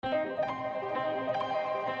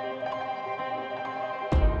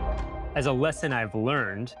As a lesson I've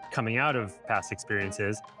learned coming out of past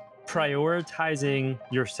experiences, prioritizing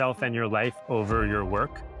yourself and your life over your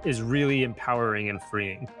work is really empowering and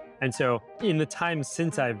freeing. And so in the time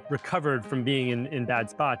since I've recovered from being in bad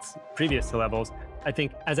spots previous to levels, I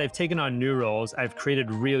think as I've taken on new roles, I've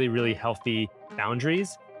created really, really healthy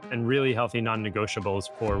boundaries and really healthy non-negotiables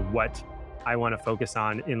for what I want to focus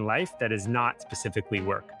on in life that is not specifically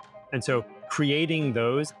work. And so creating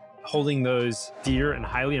those, holding those dear and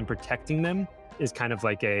highly and protecting them is kind of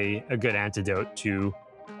like a good antidote to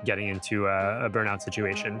getting into a burnout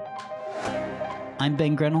situation. I'm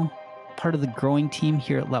Ben Grynol, part of the growing team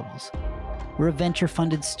here at Levels. We're a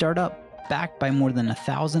venture-funded startup backed by more than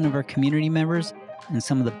 1,000 of our community members and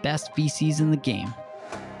some of the best VCs in the game,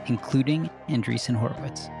 including Andreessen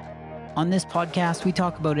Horowitz. On this podcast, we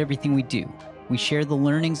talk about everything we do. We share the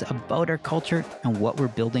learnings about our culture and what we're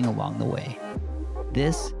building along the way.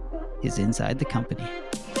 This is Inside the Company.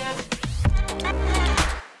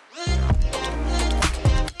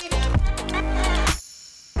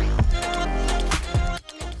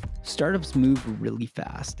 Startups move really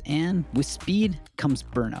fast, and with speed comes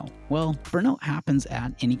burnout. Well, burnout happens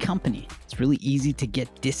at any company. It's really easy to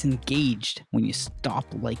get disengaged when you stop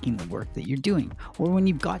liking the work that you're doing, or when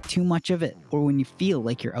you've got too much of it, or when you feel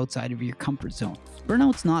like you're outside of your comfort zone.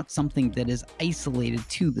 Burnout's not something that is isolated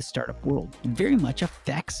to the startup world. It very much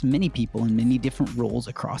affects many people in many different roles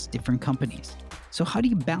across different companies. So how do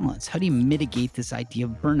you balance? How do you mitigate this idea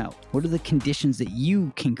of burnout? What are the conditions that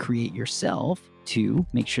you can create yourself to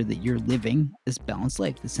make sure that you're living this balanced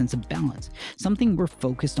life, this sense of balance? Something we're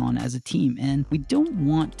focused on as a team, and we don't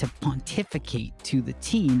want to pontificate to the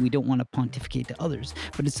team. We don't want to pontificate to others,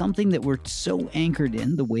 but it's something that we're so anchored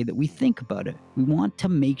in the way that we think about it. We want to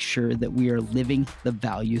make sure that we are living the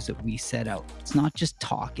values that we set out. It's not just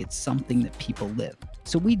talk, it's something that people live.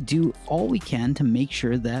 So we do all we can to make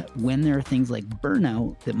sure that when there are things like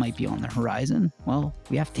burnout that might be on the horizon, well,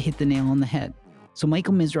 we have to hit the nail on the head. So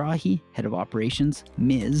Michael Mizrahi, head of operations,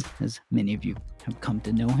 Miz, as many of you have come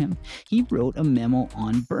to know him, he wrote a memo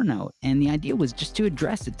on burnout. And the idea was just to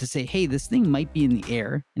address it, to say, hey, this thing might be in the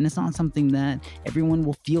air, and it's not something that everyone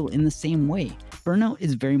will feel in the same way. Burnout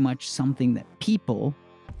is very much something that people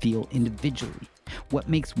feel individually. What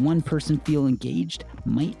makes one person feel engaged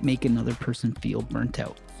might make another person feel burnt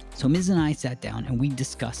out. So Miz and I sat down and we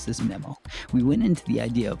discussed this memo. We went into the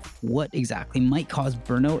idea of what exactly might cause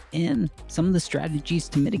burnout and some of the strategies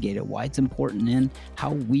to mitigate it, why it's important, and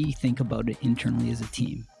how we think about it internally as a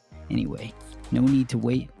team. Anyway, no need to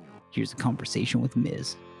wait. Here's a conversation with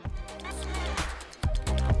Miz.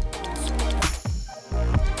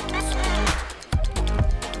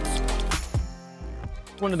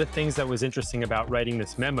 One of the things that was interesting about writing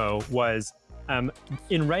this memo was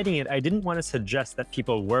in writing it, I didn't want to suggest that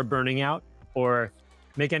people were burning out or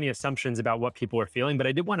make any assumptions about what people were feeling, but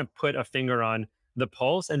I did want to put a finger on the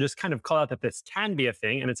pulse and just kind of call out that this can be a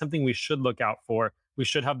thing, and it's something we should look out for. We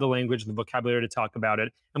should have the language, the vocabulary to talk about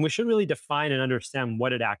it, and we should really define and understand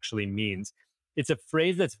what it actually means. It's a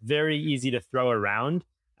phrase that's very easy to throw around,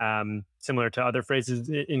 similar to other phrases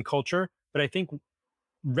in culture, but I think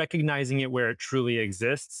recognizing it where it truly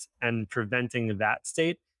exists and preventing that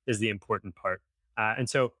state is the important part. And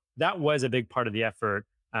so that was a big part of the effort,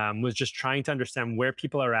 was just trying to understand where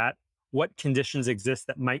people are at, what conditions exist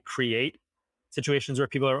that might create situations where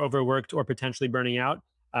people are overworked or potentially burning out,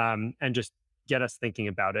 and just get us thinking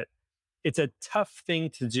about it. It's a tough thing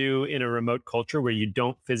to do in a remote culture where you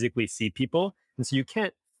don't physically see people. And so you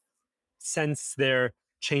can't sense their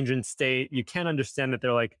change in state. You can't understand that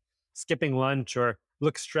they're like skipping lunch or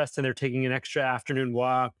look stressed and they're taking an extra afternoon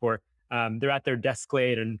walk, or they're at their desk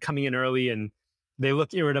late and coming in early and they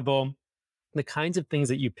look irritable. The kinds of things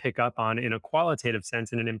that you pick up on in a qualitative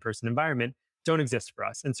sense in an in-person environment don't exist for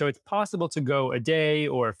us. And so it's possible to go a day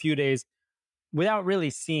or a few days without really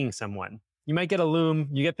seeing someone. You might get a loom,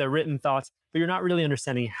 you get their written thoughts, but you're not really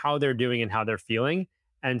understanding how they're doing and how they're feeling.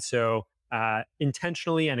 And so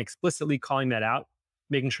intentionally and explicitly calling that out,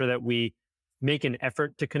 making sure that we make an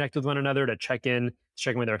effort to connect with one another, to check in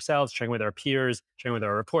with ourselves, check in with our peers, check in with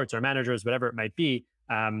our reports, our managers, whatever it might be.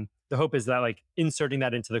 The hope is that like inserting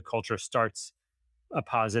that into the culture starts a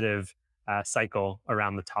positive cycle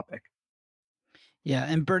around the topic. Yeah,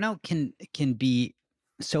 and burnout can be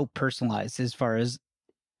so personalized as far as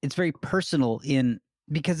it's very personal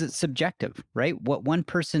because it's subjective, right? What one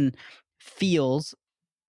person feels,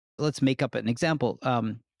 let's make up an example.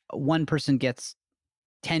 One person gets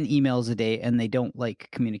 10 emails a day and they don't like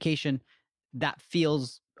communication. That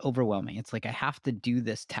feels overwhelming. It's like, I have to do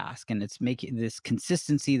this task, and it's making this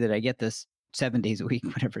consistency that I get this 7 days a week,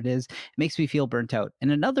 whatever it is, it makes me feel burnt out.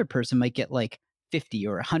 And another person might get like 50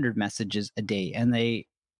 or 100 messages a day and they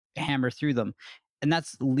hammer through them. And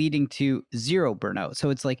that's leading to zero burnout. So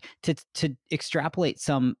it's like to extrapolate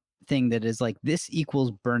something that is like this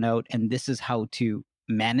equals burnout and this is how to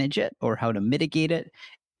manage it or how to mitigate it,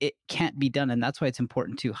 it can't be done. And that's why it's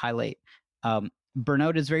important to highlight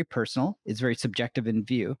burnout is very personal, it's very subjective in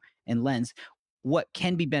view and lens. What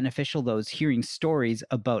can be beneficial, though, is hearing stories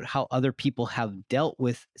about how other people have dealt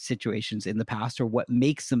with situations in the past or what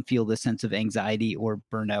makes them feel this sense of anxiety or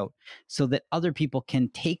burnout so that other people can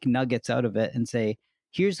take nuggets out of it and say,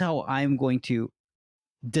 here's how I'm going to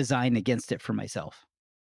design against it for myself.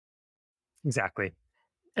 Exactly.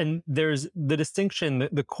 And there's the distinction,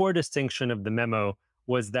 the core distinction of the memo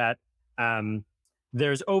was that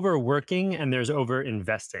there's overworking and there's over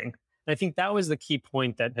investing. And I think that was the key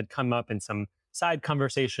point that had come up in some side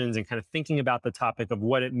conversations and kind of thinking about the topic of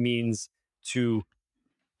what it means to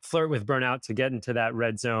flirt with burnout, to get into that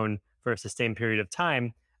red zone for a sustained period of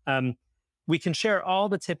time. We can share all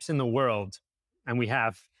the tips in the world, and we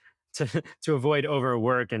have to avoid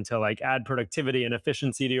overwork and to like add productivity and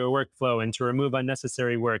efficiency to your workflow and to remove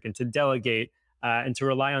unnecessary work and to delegate and to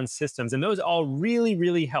rely on systems. And those all really,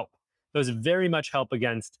 really help. Those very much help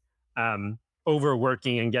against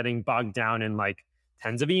overworking and getting bogged down in like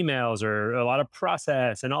tens of emails or a lot of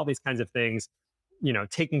process and all these kinds of things. You know,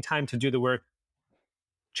 taking time to do the work,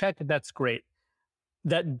 check, that's great.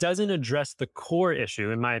 That doesn't address the core issue,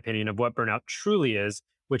 in my opinion, of what burnout truly is,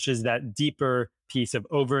 which is that deeper piece of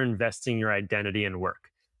overinvesting your identity and work.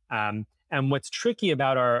 And what's tricky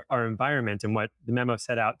about our environment and what the memo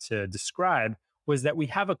set out to describe was that we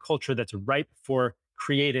have a culture that's ripe for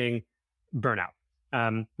creating burnout.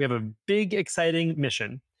 We have a big, exciting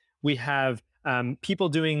mission. We have people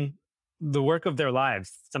doing the work of their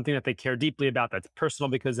lives, something that they care deeply about, that's personal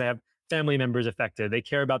because they have family members affected. They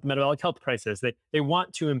care about the metabolic health crisis. They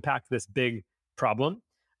want to impact this big problem.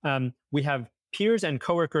 We have peers and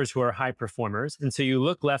coworkers who are high performers. And so you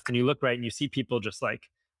look left and you look right and you see people just like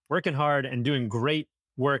working hard and doing great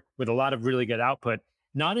work with a lot of really good output,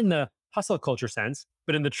 not in the hustle culture sense,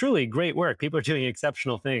 but in the truly great work. People are doing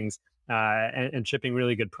exceptional things and shipping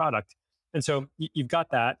really good product. And so you've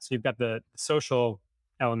got that. So you've got the social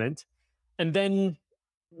element. And then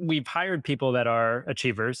we've hired people that are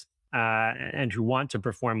achievers and who want to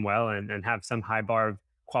perform well and have some high bar of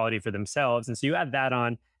quality for themselves. And so you add that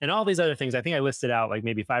on and all these other things. I think I listed out like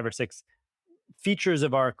maybe 5 or 6 features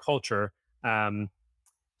of our culture. And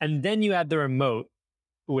then you add the remote,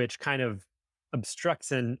 which kind of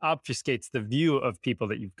obstructs and obfuscates the view of people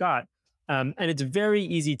that you've got. And it's very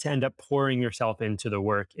easy to end up pouring yourself into the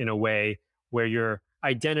work in a way where your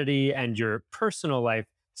identity and your personal life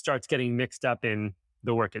starts getting mixed up in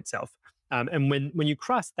the work itself. And when you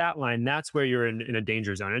cross that line, that's where you're in a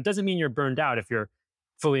danger zone. And it doesn't mean you're burned out if you're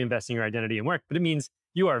fully investing your identity in work, but it means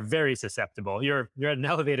you are very susceptible. You're at an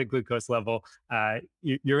elevated glucose level.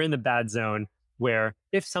 You're in the bad zone where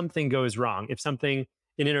if something goes wrong, if an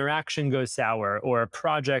interaction goes sour or a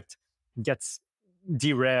project gets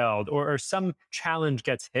derailed or some challenge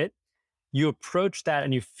gets hit, you approach that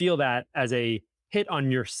and you feel that as a hit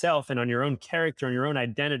on yourself and on your own character and your own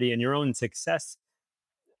identity and your own success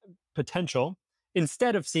potential,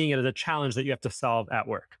 instead of seeing it as a challenge that you have to solve at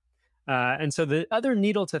work. And so the other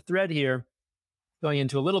needle to thread here, going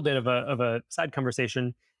into a little bit of a side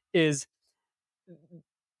conversation, is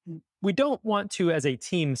we don't want to, as a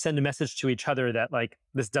team, send a message to each other that like,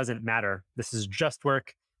 this doesn't matter. This is just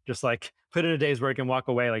work. Just like put in a day's work and walk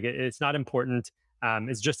away. Like it's not important.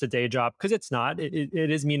 It's just a day job, because it's not. It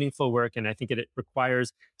is meaningful work. And I think it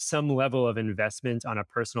requires some level of investment on a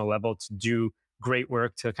personal level to do great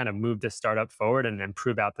work to kind of move this startup forward and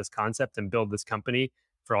prove out this concept and build this company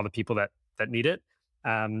for all the people that need it.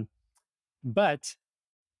 But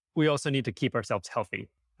we also need to keep ourselves healthy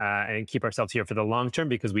and keep ourselves here for the long term,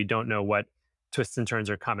 because we don't know what twists and turns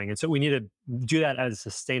are coming. And so we need to do that at a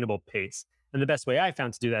sustainable pace. And the best way I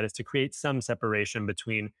found to do that is to create some separation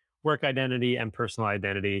between work identity and personal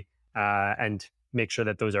identity and make sure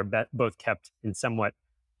that those are both kept in somewhat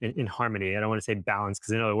in harmony. I don't want to say balance,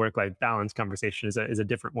 because I know the work-life balance conversation is a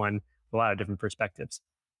different one with a lot of different perspectives.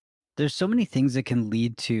 There's so many things that can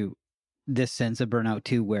lead to this sense of burnout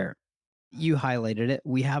too, where you highlighted it.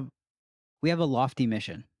 We have a lofty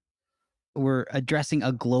mission. We're addressing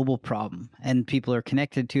a global problem and people are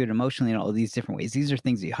connected to it emotionally in all of these different ways. These are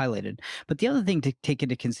things that you highlighted. But the other thing to take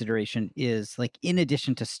into consideration is, like, in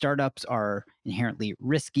addition to startups are inherently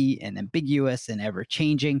risky and ambiguous and ever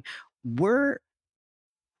changing, we're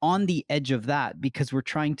on the edge of that because we're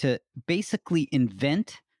trying to basically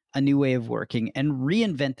invent a new way of working and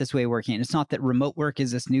reinvent this way of working. And it's not that remote work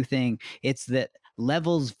is this new thing. It's that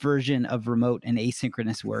levels version of remote and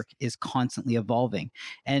asynchronous work is constantly evolving.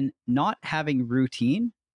 And not having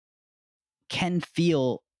routine can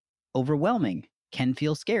feel overwhelming, can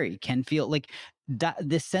feel scary, can feel like that.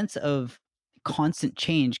 This sense of constant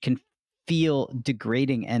change can feel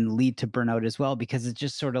degrading and lead to burnout as well, because it's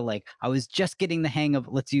just sort of like, I was just getting the hang of,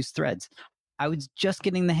 let's use threads. I was just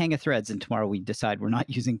getting the hang of threads, and tomorrow we decide we're not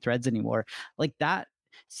using threads anymore. Like that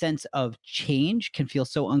sense of change can feel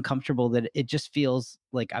so uncomfortable that it just feels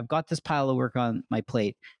like I've got this pile of work on my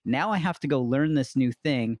plate. Now I have to go learn this new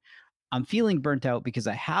thing. I'm feeling burnt out because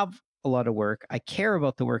I have a lot of work. I care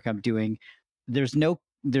about the work I'm doing. There's no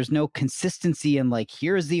consistency in like,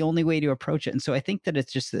 here's the only way to approach it. And so I think that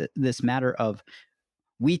it's just this matter of,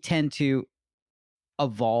 we tend to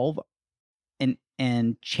evolve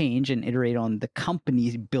and change and iterate on the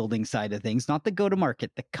company building side of things, not the go to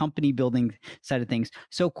market, the company building side of things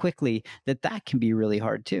so quickly that can be really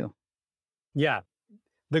hard too. Yeah.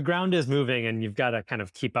 The ground is moving and you've got to kind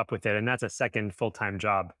of keep up with it. And that's a second full-time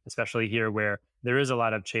job, especially here where there is a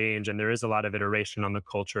lot of change and there is a lot of iteration on the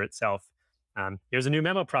culture itself. Here's a new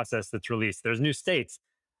memo process that's released. There's new states.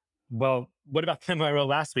 Well, what about the memo I wrote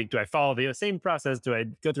last week? Do I follow the same process? Do I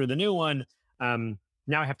go through the new one?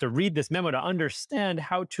 Now I have to read this memo to understand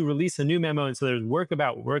how to release a new memo. And so there's work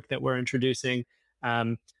about work that we're introducing.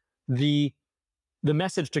 The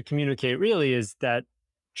message to communicate really is that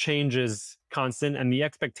change is constant and the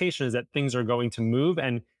expectation is that things are going to move,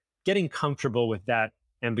 and getting comfortable with that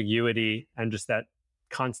ambiguity and just that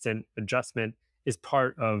constant adjustment is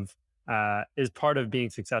part of being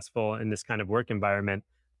successful in this kind of work environment.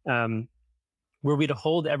 Were we to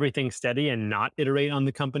hold everything steady and not iterate on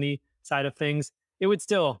the company side of things, there would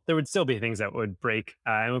still be things that would break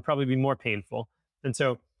and would probably be more painful. And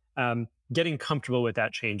so getting comfortable with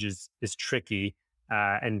that change is tricky,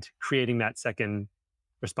 and creating that second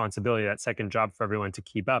responsibility, that second job for everyone to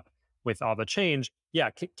keep up with all the change,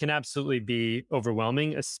 can absolutely be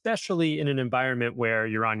overwhelming, especially in an environment where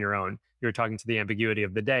you're on your own. You're talking to the ambiguity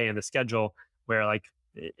of the day and the schedule, where like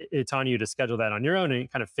it's on you to schedule that on your own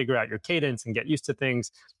and kind of figure out your cadence and get used to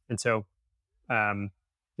things. And so I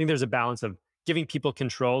think there's a balance of giving people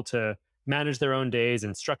control to manage their own days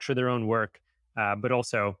and structure their own work, but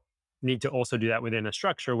also need to also do that within a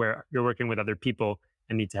structure where you're working with other people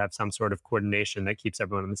and need to have some sort of coordination that keeps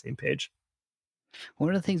everyone on the same page. One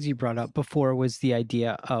of the things you brought up before was the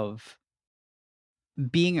idea of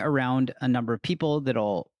being around a number of people that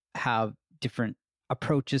all have different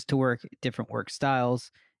approaches to work, different work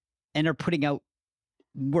styles, and are putting out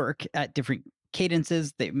work at different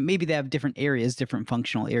cadences. Maybe they have different areas, different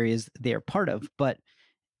functional areas they are part of, but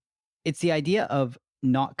it's the idea of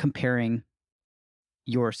not comparing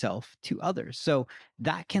yourself to others. So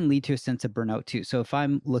that can lead to a sense of burnout too. So if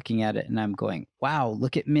I'm looking at it and I'm going, wow,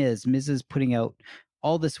 look at Ms. Ms is putting out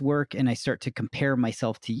all this work, and I start to compare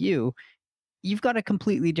myself to you, you've got a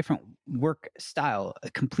completely different work style, a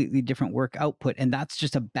completely different work output. And that's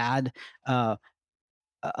just a bad, a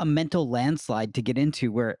mental landslide to get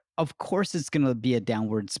into, where of course it's going to be a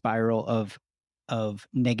downward spiral of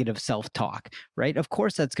negative self-talk, right? Of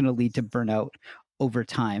course that's going to lead to burnout over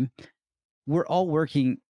time. We're all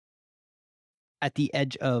working at the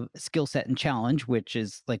edge of skill set and challenge, which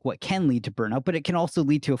is like what can lead to burnout, but it can also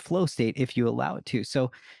lead to a flow state if you allow it to.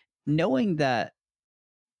 So knowing that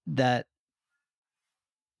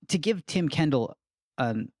to give Tim Kendall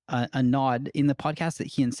a nod in the podcast that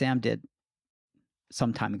he and Sam did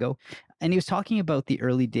some time ago, and he was talking about the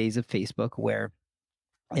early days of Facebook where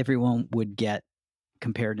everyone would get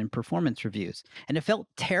compared in performance reviews. And it felt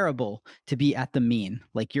terrible to be at the mean,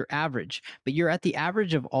 like you're average, but you're at the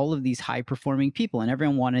average of all of these high performing people, and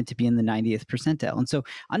everyone wanted to be in the 90th percentile. And so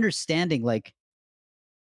understanding like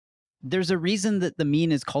there's a reason that the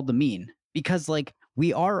mean is called the mean, because like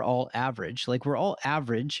we are all average, like we're all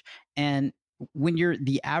average. And when you're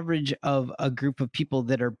the average of a group of people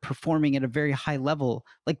that are performing at a very high level,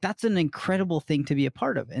 like that's an incredible thing to be a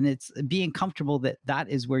part of. And it's being comfortable that that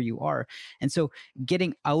is where you are. And so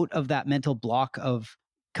getting out of that mental block of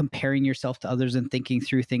comparing yourself to others and thinking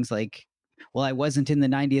through things like, well, I wasn't in the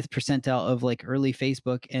 90th percentile of like early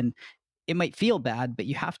Facebook, and it might feel bad, but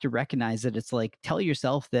you have to recognize that it's like, tell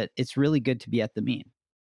yourself that it's really good to be at the mean.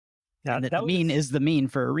 Yeah, And that the mean is the mean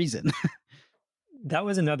for a reason. That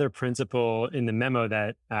was another principle in the memo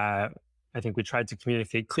that I think we tried to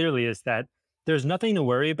communicate clearly, is that there's nothing to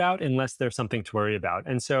worry about unless there's something to worry about.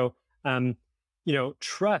 And so,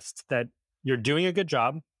 trust that you're doing a good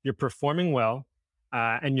job, you're performing well,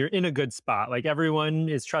 and you're in a good spot. Like everyone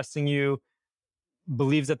is trusting you,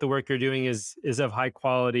 believes that the work you're doing is of high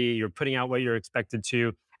quality, you're putting out what you're expected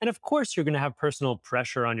to. And of course, you're going to have personal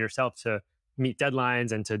pressure on yourself to meet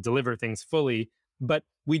deadlines and to deliver things fully. But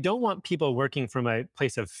we don't want people working from a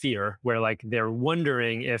place of fear where like they're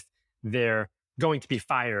wondering if they're going to be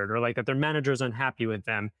fired or like that their manager is unhappy with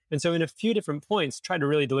them. And so in a few different points, try to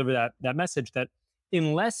really deliver that message that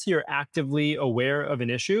unless you're actively aware of an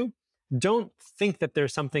issue, don't think that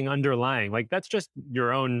there's something underlying. Like that's just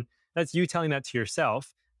your own, that's you telling that to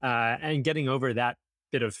yourself, and getting over that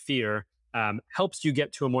bit of fear helps you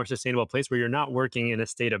get to a more sustainable place where you're not working in a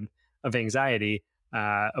state of anxiety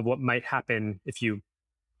of what might happen if you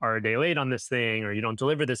are a day late on this thing or you don't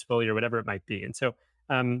deliver this fully or whatever it might be. And so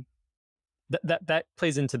that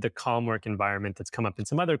plays into the calm work environment that's come up in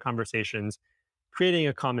some other conversations, creating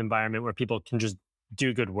a calm environment where people can just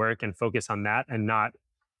do good work and focus on that and not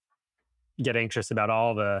get anxious about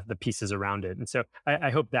all the pieces around it. And so I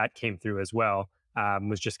hope that came through as well,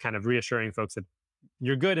 was just kind of reassuring folks that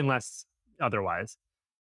you're good unless otherwise.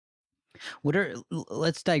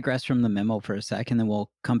 Let's digress from the memo for a second, then we'll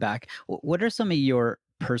come back. What are some of your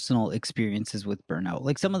personal experiences with burnout?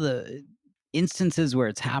 Like some of the instances where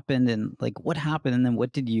it's happened and like what happened and then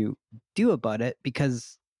what did you do about it?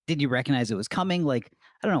 Because did you recognize it was coming? Like,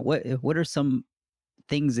 I don't know, what are some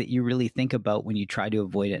things that you really think about when you try to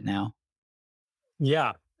avoid it now?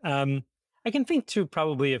 Yeah. I can think to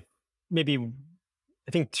probably maybe,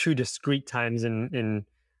 I think two discrete times in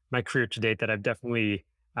my career to date that I've definitely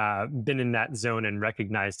been in that zone and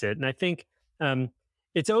recognized it. And I think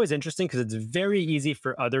it's always interesting because it's very easy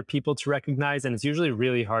for other people to recognize. And it's usually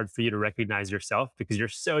really hard for you to recognize yourself because you're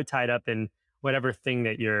so tied up in whatever thing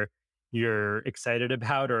that you're excited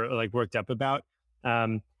about or like worked up about.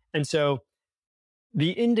 And so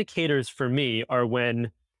the indicators for me are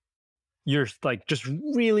when you're like just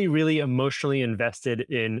really, really emotionally invested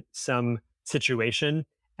in some situation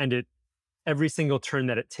and every single turn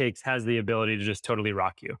that it takes has the ability to just totally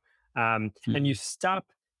rock you. And you stop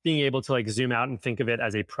being able to like zoom out and think of it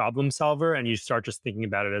as a problem solver. And you start just thinking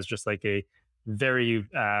about it as just like a very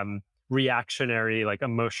reactionary, like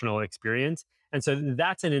emotional experience. And so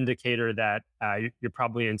that's an indicator that you're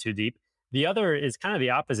probably in too deep. The other is kind of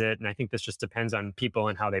the opposite. And I think this just depends on people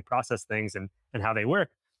and how they process things and how they work,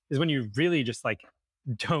 is when you really just like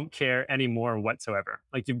don't care anymore whatsoever.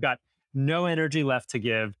 Like you've got no energy left to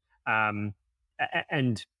give.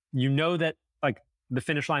 And you know that like the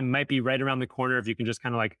finish line might be right around the corner if you can just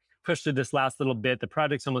kind of like push through this last little bit. The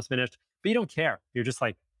project's almost finished, but you don't care. You're just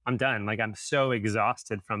like, I'm done. Like I'm so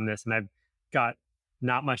exhausted from this and I've got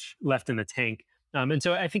not much left in the tank. And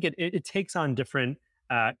so I think it takes on different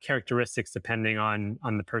characteristics depending on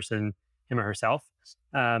the person, him or herself.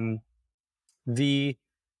 The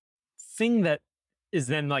thing that is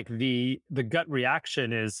then like the gut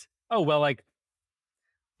reaction is, oh, well, like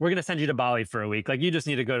we're going to send you to Bali for a week. Like you just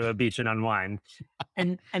need to go to a beach and unwind.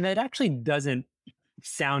 And that actually doesn't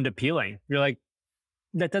sound appealing. You're like,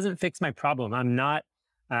 that doesn't fix my problem. I'm not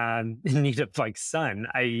in need of like sun.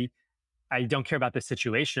 I don't care about this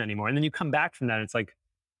situation anymore. And then you come back from that. It's like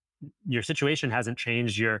your situation hasn't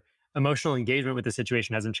changed. Your emotional engagement with the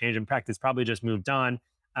situation hasn't changed. In practice, probably just moved on.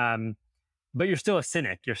 But you're still a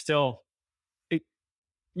cynic. You're still,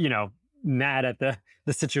 mad at the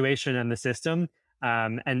situation and the system.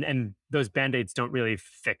 And those band-aids don't really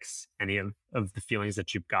fix any of the feelings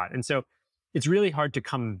that you've got. And so it's really hard to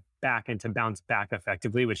come back and to bounce back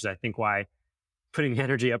effectively, which is, I think, why putting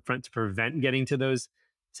energy up front to prevent getting to those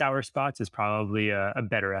sour spots is probably a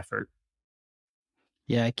better effort.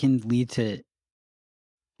 Yeah, it can lead to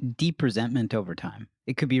deep resentment over time.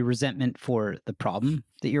 It could be resentment for the problem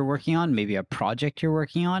that you're working on, maybe a project you're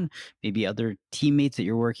working on, maybe other teammates that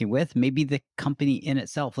you're working with, maybe the company in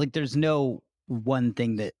itself. Like there's no one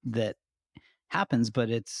thing that happens, but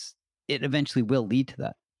it eventually will lead to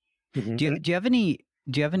that. Mm-hmm. Do you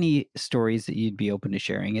have any stories that you'd be open to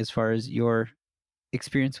sharing as far as your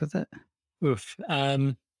experience with it? Oof.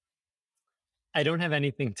 I don't have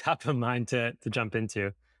anything top of mind to jump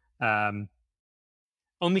into.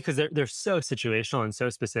 Only because they're so situational and so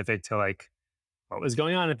specific to like what was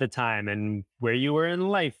going on at the time and where you were in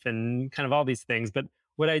life and kind of all these things. But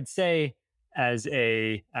what I'd say as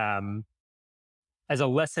a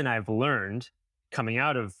lesson I've learned coming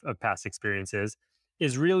out of past experiences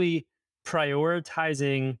is really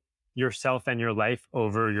prioritizing yourself and your life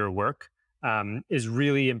over your work is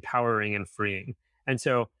really empowering and freeing. And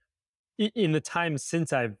so in the time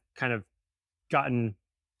since I've kind of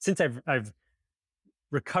I've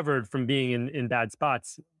recovered from being in bad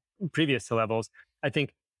spots previous to levels, I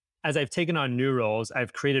think as I've taken on new roles,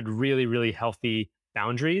 I've created really, really healthy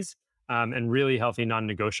boundaries and really healthy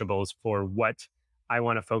non-negotiables for what I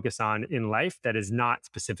want to focus on in life that is not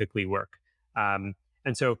specifically work. And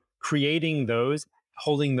so creating those,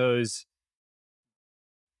 holding those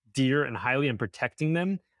dear and highly and protecting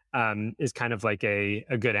them is kind of like a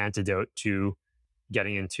good antidote to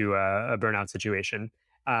getting into a burnout situation.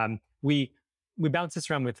 We bounced this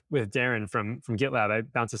around with Darren from GitLab. I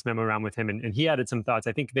bounced this memo around with him, and he added some thoughts.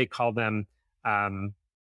 I think they call them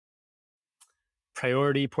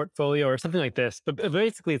priority portfolio or something like this. But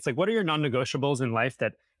basically, it's like, what are your non-negotiables in life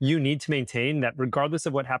that you need to maintain that regardless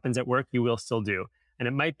of what happens at work, you will still do? And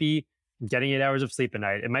it might be getting 8 hours of sleep a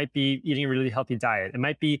night. It might be eating a really healthy diet. It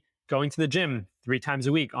might be going to the gym 3 times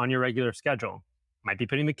a week on your regular schedule. It might be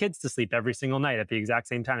putting the kids to sleep every single night at the exact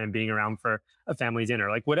same time and being around for a family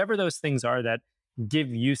dinner. Like whatever those things are that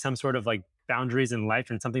give you some sort of like boundaries in life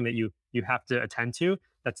and something that you have to attend to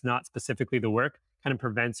that's not specifically the work, kind of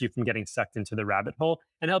prevents you from getting sucked into the rabbit hole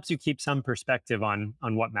and helps you keep some perspective on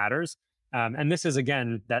what matters. And this is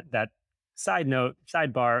again that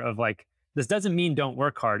sidebar of like, this doesn't mean don't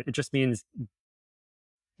work hard. It just means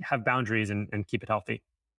have boundaries and keep it healthy.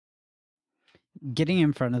 Getting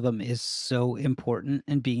in front of them is so important,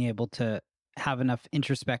 and being able to have enough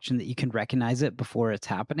introspection that you can recognize it before it's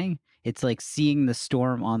happening. It's like seeing the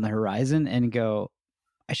storm on the horizon and go,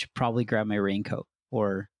 I should probably grab my raincoat,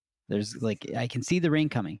 or there's like, I can see the rain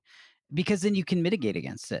coming, because then you can mitigate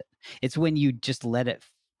against it. It's when you just let it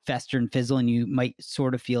fester and fizzle and you might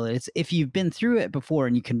sort of feel it. It's if you've been through it before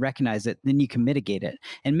and you can recognize it, then you can mitigate it.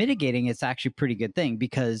 And mitigating it's actually a pretty good thing,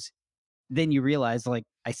 because then you realize, like,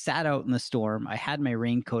 I sat out in the storm, I had my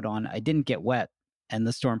raincoat on, I didn't get wet, and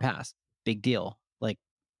the storm passed. Big deal. Like,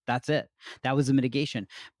 that's it. That was a mitigation.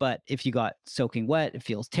 But if you got soaking wet, it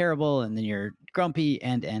feels terrible, and then you're grumpy,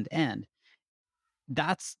 and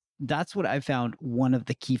that's what I found one of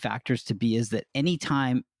the key factors to be, is that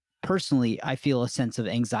anytime personally I feel a sense of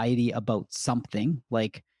anxiety about something,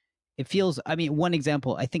 like it feels, I mean, one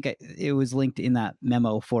example, I think it was linked in that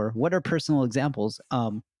memo for what are personal examples.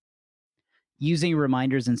 Using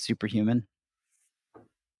reminders in Superhuman,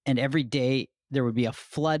 and every day there would be a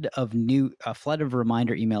flood of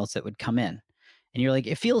reminder emails that would come in, and you're like,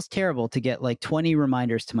 it feels terrible to get like 20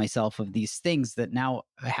 reminders to myself of these things that now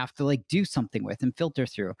I have to like do something with and filter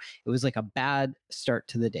through. It was like a bad start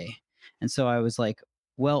to the day. And so I was like,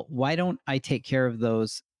 well, why don't I take care of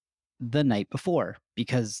those the night before?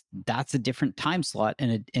 Because that's a different time slot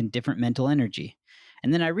and different mental energy.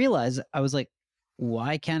 And then I realized, I was like,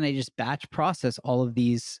 why can't I just batch process all of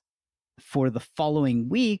these for the following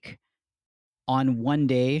week on one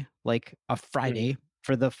day, like a Friday,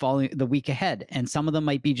 for the week ahead? And some of them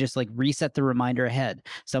might be just like reset the reminder ahead.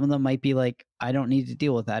 Some of them might be like, I don't need to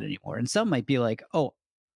deal with that anymore. And some might be like, oh,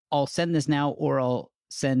 I'll send this now, or I'll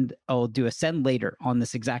do a send later on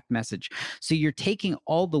this exact message. So you're taking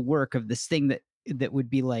all the work of this thing that would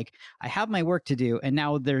be like, I have my work to do, and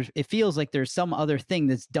now it feels like there's some other thing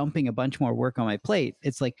that's dumping a bunch more work on my plate.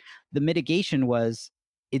 It's like the mitigation was,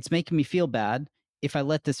 it's making me feel bad. If I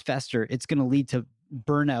let this fester, it's going to lead to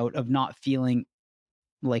burnout of not feeling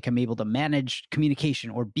like I'm able to manage communication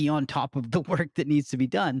or be on top of the work that needs to be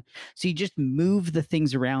done. So you just move the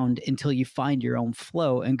things around until you find your own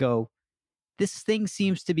flow and go, this thing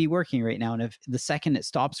seems to be working right now. And if the second it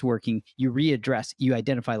stops working, you readdress, you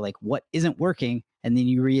identify like what isn't working, and then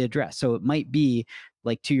you readdress. So it might be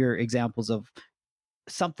like, to your examples of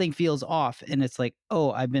something feels off, and it's like,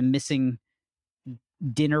 oh, I've been missing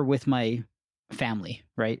dinner with my family,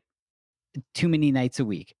 right? Too many nights a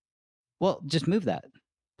week. Well, just move that.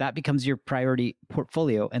 That becomes your priority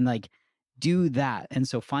portfolio, and like do that. And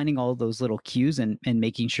so finding all those little cues and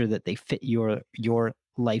making sure that they fit your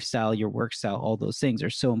lifestyle, your work style, all those things are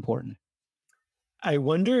so important. I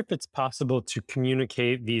wonder if it's possible to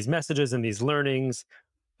communicate these messages and these learnings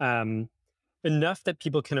enough that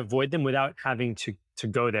people can avoid them without having to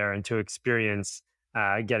go there and to experience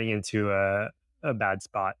getting into a bad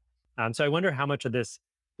spot. So I wonder how much of this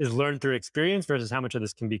is learned through experience versus how much of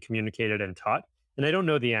this can be communicated and taught. And I don't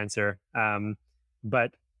know the answer,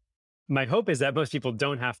 but my hope is that most people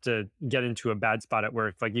don't have to get into a bad spot at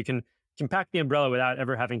work. Like you can pack the umbrella without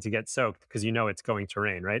ever having to get soaked because you know it's going to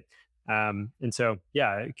rain, right? And so,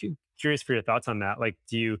 yeah, curious for your thoughts on that. Like,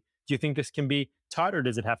 do you think this can be taught, or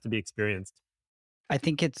does it have to be experienced? I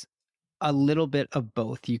think it's a little bit of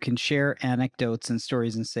both. You can share anecdotes and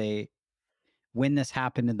stories and say, when this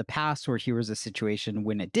happened in the past, or here was a situation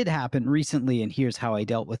when it did happen recently, and here's how I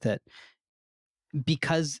dealt with it.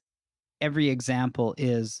 Because every example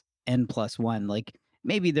is N+1. Like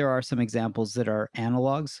maybe there are some examples that are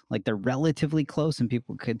analogs, like they're relatively close, and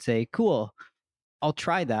people could say, cool, I'll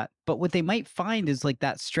try that. But what they might find is like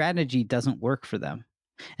that strategy doesn't work for them.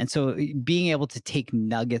 And so being able to take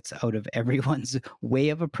nuggets out of everyone's way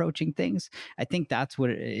of approaching things, I think that's what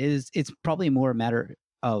it is. It's probably more a matter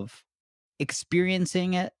of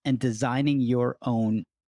experiencing it and designing your own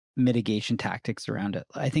mitigation tactics around it.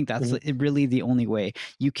 I think that's really the only way.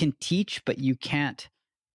 You can teach, but you can't,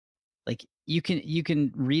 like, you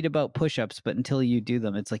can read about push-ups, but until you do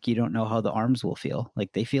them, it's like you don't know how the arms will feel.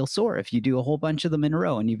 Like, they feel sore if you do a whole bunch of them in a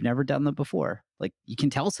row and you've never done them before. Like, you can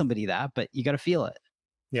tell somebody that, but you got to feel it.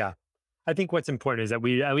 Yeah. I think what's important is that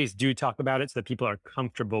we at least do talk about it so that people are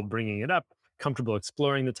comfortable bringing it up, comfortable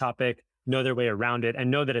exploring the topic, know their way around it,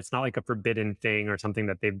 and know that it's not like a forbidden thing or something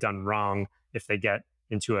that they've done wrong if they get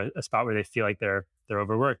into a spot where they feel like they're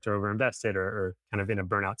overworked or overinvested or kind of in a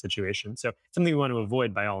burnout situation. So something we want to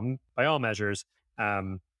avoid by all measures,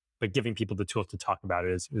 but giving people the tools to talk about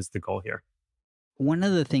it is the goal here. One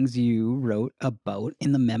of the things you wrote about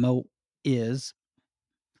in the memo is,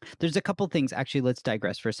 there's a couple things. Actually, let's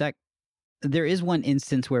digress for a sec. There is one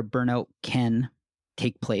instance where burnout can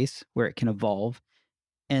take place, where it can evolve,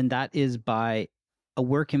 and that is by a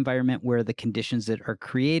work environment where the conditions that are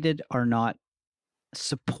created are not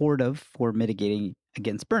supportive for mitigating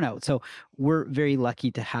against burnout. So we're very lucky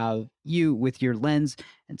to have you with your lens,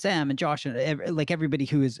 and Sam and Josh and everybody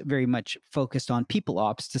who is very much focused on people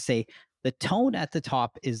ops, to say the tone at the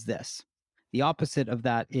top is this. The opposite of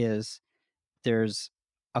that is there's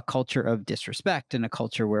a culture of disrespect and a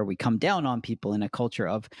culture where we come down on people and a culture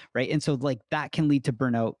of, right? And so like that can lead to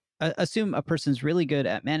burnout. Assume a person's really good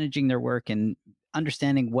at managing their work and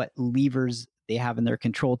understanding what levers they have in their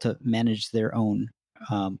control to manage their own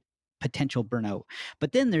potential burnout.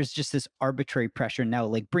 But then there's just this arbitrary pressure. Now,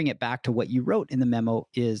 like, bring it back to what you wrote in the memo,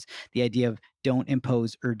 is the idea of don't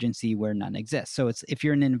impose urgency where none exists. So it's, if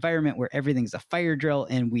you're in an environment where everything's a fire drill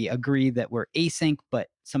and we agree that we're async, but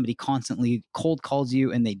somebody constantly cold calls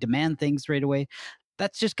you and they demand things right away,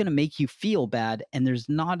 that's just going to make you feel bad. And there's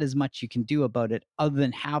not as much you can do about it other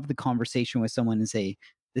than have the conversation with someone and say,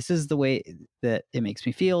 this is the way that it makes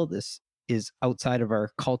me feel. This is outside of our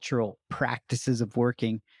cultural practices of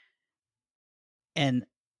working. And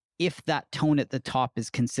if that tone at the top is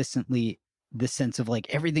consistently the sense of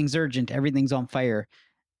like everything's urgent, everything's on fire,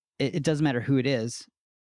 it doesn't matter who it is,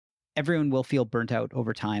 everyone will feel burnt out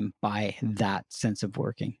over time by that sense of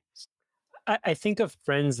working. I think of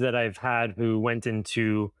friends that I've had who went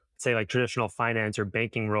into, say, like traditional finance or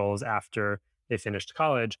banking roles after they finished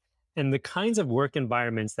college, and the kinds of work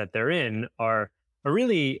environments that they're in are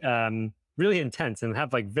really, really intense and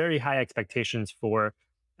have like very high expectations for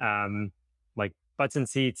like butts and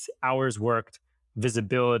seats, hours worked,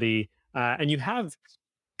 visibility, and you have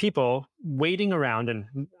people waiting around.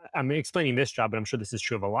 And I'm explaining this job, but I'm sure this is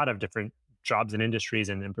true of a lot of different jobs and industries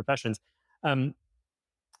and professions.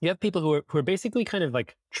 You have people who are basically kind of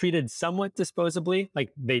like treated somewhat disposably,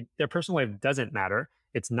 like their personal life doesn't matter.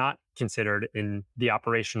 It's not considered in the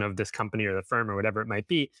operation of this company or the firm or whatever it might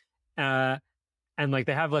be. And like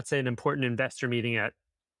they have, let's say, an important investor meeting at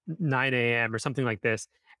 9 a.m. or something like this.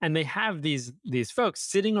 And they have these folks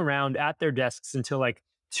sitting around at their desks until like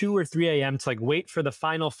 2 or 3 a.m. to like wait for the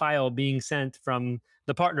final file being sent from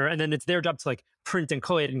the partner. And then it's their job to like print and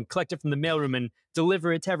collate and collect it from the mailroom and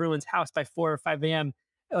deliver it to everyone's house by 4 or 5 a.m.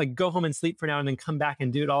 Like go home and sleep for now and then come back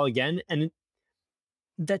and do it all again. And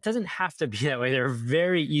that doesn't have to be that way. There are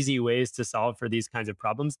very easy ways to solve for these kinds of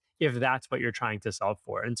problems if that's what you're trying to solve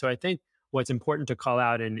for. And so I think what's important to call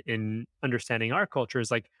out in understanding our culture is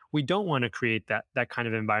like, we don't want to create that kind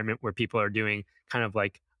of environment where people are doing kind of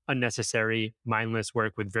like unnecessary, mindless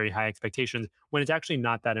work with very high expectations when it's actually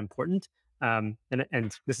not that important. And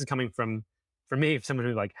this is coming from me, someone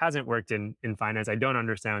who like hasn't worked in finance. I don't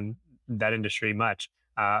understand that industry much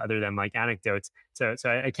other than like anecdotes. So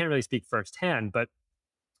I can't really speak firsthand, but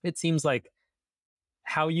it seems like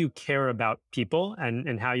how you care about people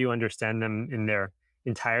and how you understand them in their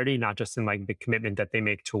entirety, not just in like the commitment that they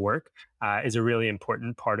make to work, is a really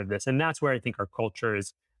important part of this. And that's where I think our culture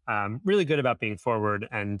is really good about being forward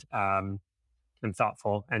and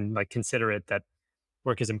thoughtful and like considerate that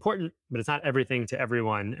work is important, but it's not everything to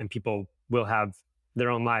everyone. And people will have their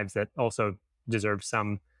own lives that also deserve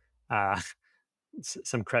some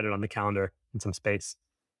credit on the calendar and some space.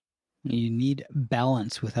 You need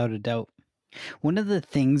balance, without a doubt. One of the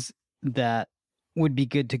things that would be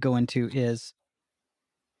good to go into is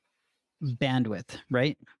bandwidth,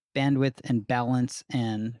 right? Bandwidth and balance.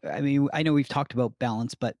 And I mean, I know we've talked about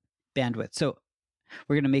balance, but bandwidth. So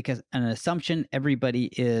we're going to make an assumption. Everybody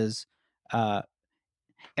is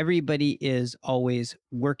always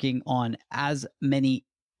working on as many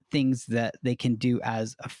things that they can do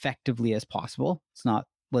as effectively as possible. It's not,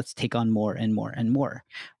 let's take on more and more and more.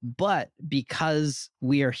 But because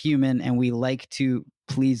we are human and we like to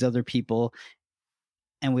please other people,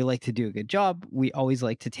 and we like to do a good job, we always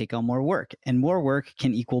like to take on more work, and more work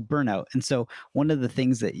can equal burnout. And so, one of the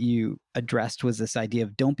things that you addressed was this idea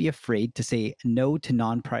of don't be afraid to say no to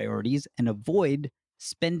non priorities and avoid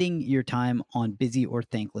spending your time on busy or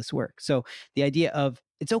thankless work. So, the idea of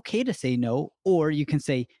it's okay to say no, or you can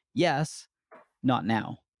say yes, not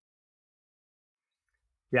now.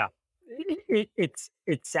 Yeah.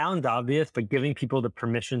 It sounds obvious, but giving people the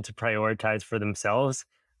permission to prioritize for themselves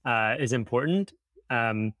is important.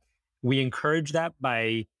 Um, we encourage that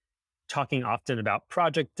by talking often about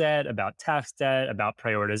project debt, about task debt, about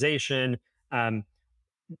prioritization. Um,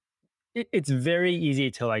 it's very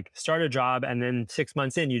easy to like start a job and then 6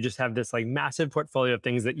 months in, you just have this like massive portfolio of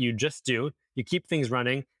things that you just do. You keep things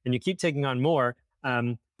running and you keep taking on more.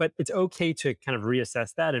 But it's okay to kind of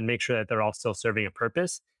reassess that and make sure that they're all still serving a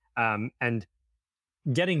purpose. And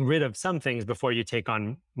getting rid of some things before you take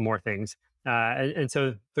on more things. And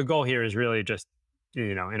so the goal here is really just,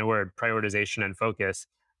 in a word, prioritization and focus.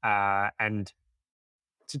 And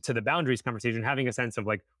to the boundaries conversation, having a sense of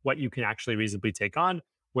like what you can actually reasonably take on,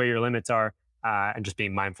 where your limits are, and just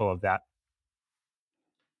being mindful of that.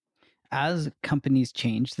 As companies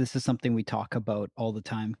change, this is something we talk about all the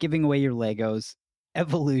time: giving away your Legos,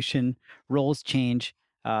 evolution, roles change.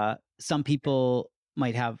 Some people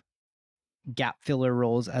might have gap filler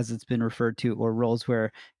roles, as it's been referred to, or roles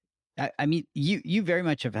where I mean, you very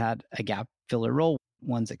much have had a gap filler role.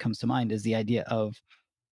 Ones that comes to mind is the idea of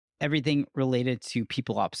everything related to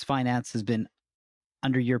people ops finance has been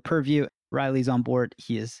under your purview. Riley's on board.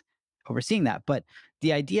 He is overseeing that. But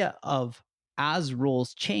the idea of as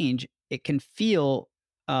roles change, it can feel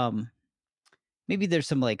maybe there's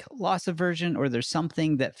some like loss aversion, or there's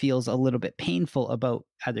something that feels a little bit painful about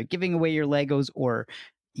either giving away your Legos, or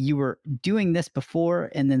you were doing this before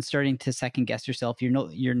and then starting to second guess yourself.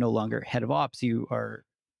 You're no longer head of ops. You are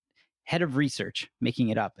head of research, making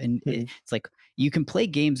it up. And Mhm. it's like you can play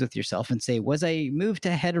games with yourself and say, was I moved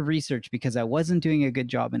to head of research because I wasn't doing a good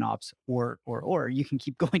job in ops? Or you can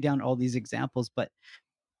keep going down all these examples. But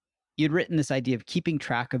you'd written this idea of keeping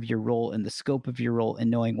track of your role and the scope of your role and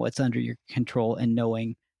knowing what's under your control and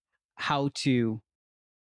knowing how to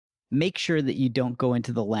make sure that you don't go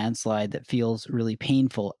into the landslide that feels really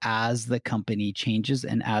painful as the company changes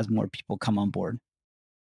and as more people come on board.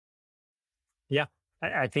 Yeah,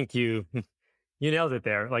 I think you you nailed it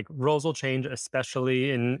there. Like roles will change,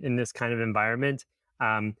 especially in this kind of environment.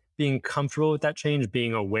 Being comfortable with that change,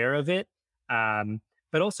 being aware of it,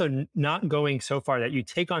 but also not going so far that you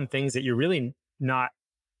take on things that you're really not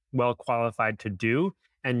well qualified to do,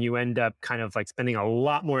 and you end up kind of like spending a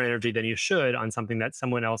lot more energy than you should on something that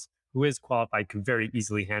someone else who is qualified could very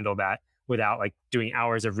easily handle that without like doing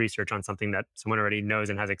hours of research on something that someone already knows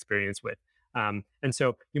and has experience with. And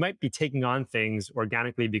so you might be taking on things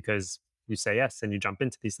organically because you say yes and you jump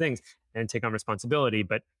into these things and take on responsibility,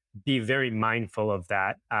 but be very mindful of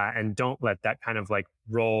that, and don't let that kind of like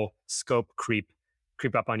role scope creep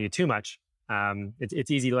up on you too much.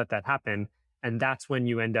 It's easy to let that happen, and that's when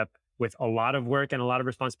you end up with a lot of work and a lot of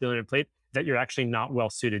responsibility on your plate that you're actually not well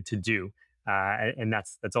suited to do. And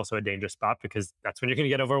that's also a dangerous spot, because that's when you're going to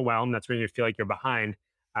get overwhelmed. That's when you feel like you're behind,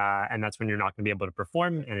 and that's when you're not going to be able to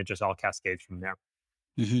perform, and it just all cascades from there.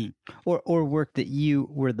 hmm or work that you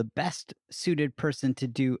were the best suited person to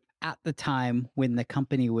do at the time when the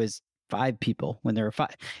company was five people. When there were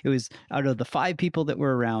five, it was out of the five people that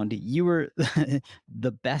were around, you were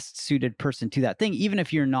the best suited person to that thing, even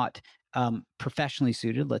if you're not professionally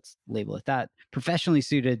suited. Let's label it that: professionally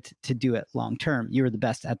suited to do it long term. You were the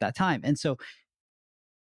best at that time. And so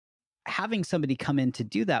having somebody come in to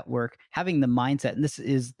do that work, having the mindset, and this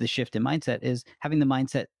is the shift in mindset, is having the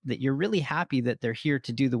mindset that you're really happy that they're here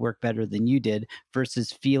to do the work better than you did,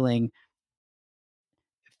 versus feeling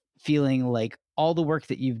like all the work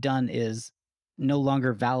that you've done is no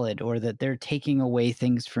longer valid, or that they're taking away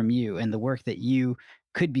things from you and the work that you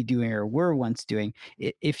could be doing or were once doing.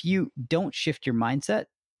 If you don't shift your mindset,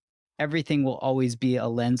 everything will always be a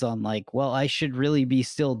lens on like, well, I should really be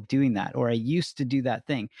still doing that, or I used to do that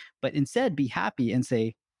thing. But instead, be happy and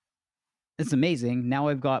say, it's amazing. Now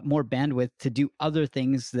I've got more bandwidth to do other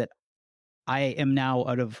things that I am now,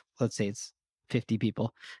 out of, let's say it's 50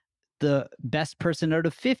 people, the best person out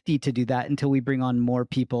of 50 to do that, until we bring on more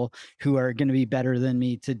people who are going to be better than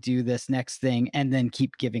me to do this next thing, and then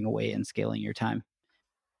keep giving away and scaling your time.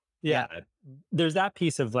 Yeah, Yeah. there's that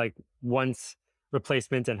piece of like once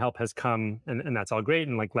replacement and help has come, and that's all great,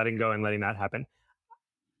 and like letting go and letting that happen.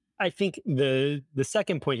 I think the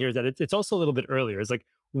second point here is that it's also a little bit earlier. It's like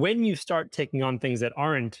when you start taking on things that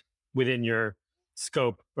aren't within your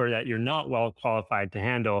scope or that you're not well qualified to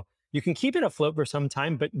handle, you can keep it afloat for some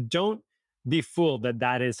time, but don't be fooled that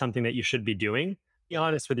that is something that you should be doing. Be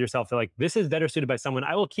honest with yourself that like this is better suited by someone.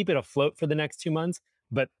 I will keep it afloat for the next 2 months,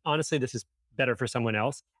 but honestly, this is better for someone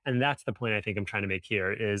else. And that's the point I think I'm trying to make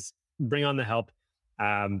here is bring on the help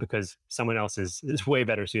because someone else is way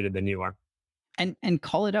better suited than you are. And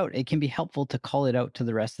call it out. It can be helpful to call it out to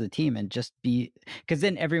the rest of the team and just be, because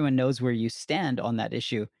then everyone knows where you stand on that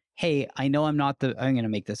issue. Hey, I know I'm going to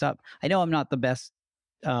make this up. I know I'm not the best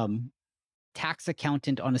um, tax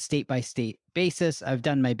accountant on a state by state basis. I've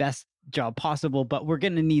done my best job possible, but we're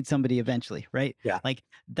going to need somebody eventually, right? Yeah. Like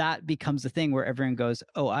that becomes the thing where everyone goes,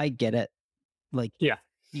 oh, I get it. Like, Yeah.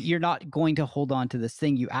 you're not going to hold on to this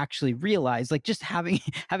thing. You actually realize, like, just having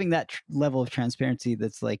having that level of transparency.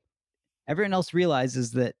 That's like everyone else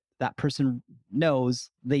realizes that that person knows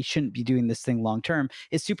they shouldn't be doing this thing long term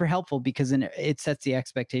is super helpful, because then it sets the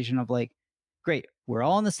expectation of like, great, we're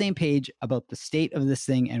all on the same page about the state of this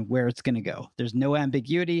thing and where it's going to go. There's no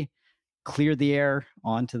ambiguity. Clear the air,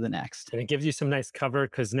 on to the next. And it gives you some nice cover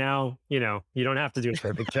because now, you don't have to do a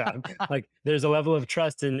perfect job. Like there's a level of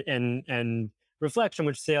trust and reflection,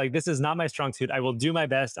 which say like, this is not my strong suit. I will do my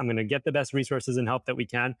best. I'm going to get the best resources and help that we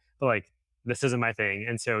can, but like, this isn't my thing.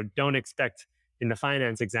 And so don't expect in the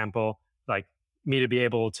finance example, like me to be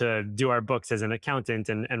able to do our books as an accountant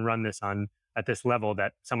and run this on at this level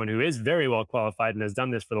that someone who is very well qualified and has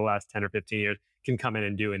done this for the last 10 or 15 years can come in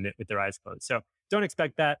and do it with their eyes closed. So don't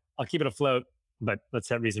expect that. I'll keep it afloat, but let's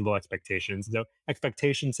set reasonable expectations. So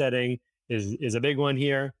expectation setting is a big one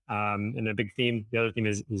here, and a big theme. The other theme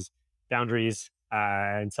is boundaries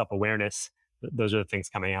and self-awareness. Those are the things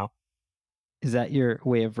coming out. Is that your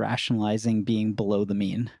way of rationalizing being below the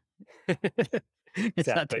mean? Is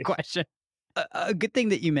that the question? A good thing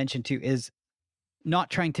that you mentioned too is not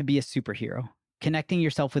trying to be a superhero, connecting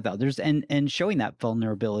yourself with others and showing that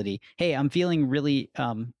vulnerability. Hey, I'm feeling really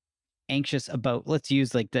anxious about,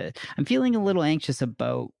 I'm feeling a little anxious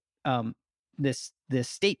about this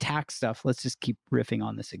state tax stuff. Let's just keep riffing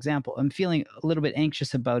on this example. I'm feeling a little bit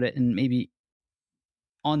anxious about it and maybe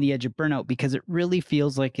on the edge of burnout because it really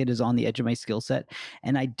feels like it is on the edge of my skill set.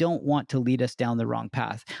 And I don't want to lead us down the wrong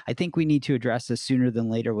path. I think we need to address this sooner than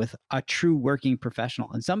later with a true working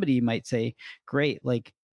professional. And somebody might say, great,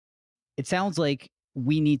 like it sounds like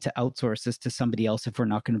we need to outsource this to somebody else if we're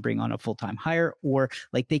not going to bring on a full-time hire, or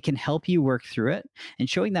like they can help you work through it. And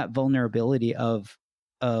showing that vulnerability of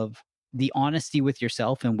the honesty with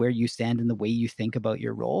yourself and where you stand and the way you think about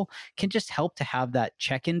your role can just help to have that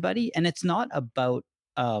check-in buddy. And it's not about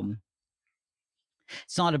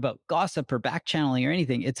gossip or back channeling or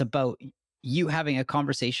anything. It's about you having a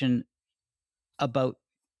conversation about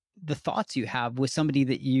the thoughts you have with somebody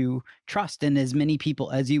that you trust and as many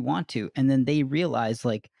people as you want to. And then they realize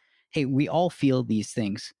like, hey, we all feel these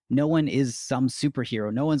things. No one is some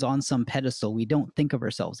superhero. No one's on some pedestal. We don't think of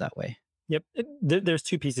ourselves that way. Yep. There's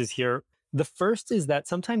two pieces here. The first is that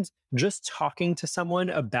sometimes just talking to someone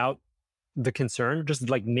about the concern, just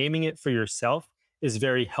like naming it for yourself, is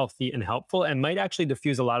very healthy and helpful and might actually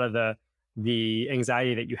diffuse a lot of the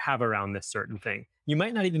anxiety that you have around this certain thing. You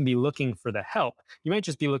might not even be looking for the help. You might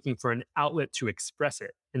just be looking for an outlet to express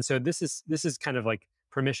it. And so this is kind of like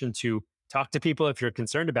permission to talk to people if you're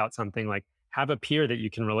concerned about something, like have a peer that you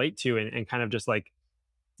can relate to and kind of just like,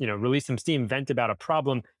 release some steam, vent about a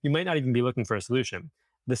problem. You might not even be looking for a solution.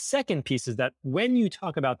 The second piece is that when you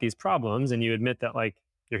talk about these problems and you admit that like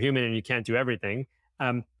you're human and you can't do everything,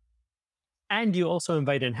 and you also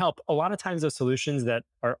invite in help, a lot of times those solutions that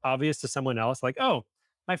are obvious to someone else, like, oh,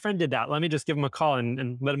 my friend did that. Let me just give him a call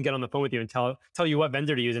and let him get on the phone with you and tell you what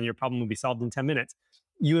vendor to use and your problem will be solved in 10 minutes.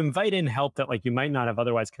 You invite in help that like you might not have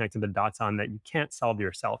otherwise connected the dots on that you can't solve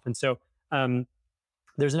yourself. And so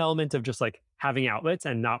there's an element of just like having outlets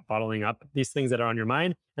and not bottling up these things that are on your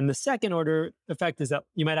mind. And the second order effect is that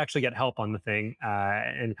you might actually get help on the thing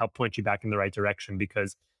and help point you back in the right direction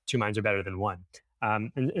because two minds are better than one.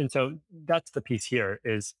 And so that's the piece here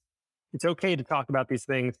is it's okay to talk about these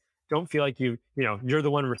things. Don't feel like you're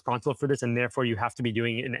the one responsible for this and therefore you have to be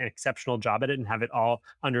doing an exceptional job at it and have it all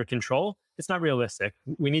under control. It's not realistic.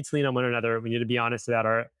 We need to lean on one another. We need to be honest about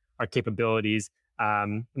our capabilities.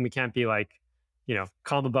 And we can't be like,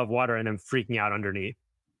 calm above water and then freaking out underneath.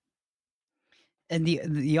 And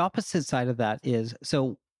the opposite side of that is,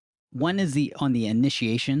 so one is on the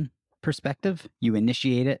initiation perspective. You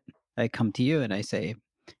initiate it. I come to you and I say,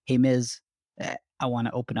 hey, Ms., I want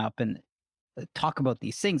to open up and talk about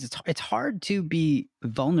these things. It's hard to be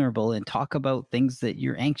vulnerable and talk about things that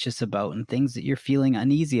you're anxious about and things that you're feeling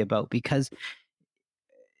uneasy about because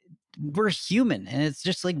we're human and it's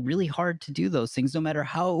just like really hard to do those things no matter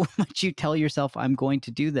how much you tell yourself I'm going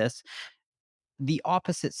to do this. The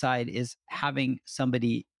opposite side is having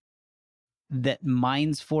somebody that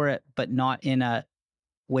mines for it, but not in a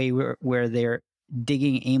way where they're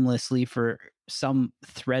digging aimlessly for some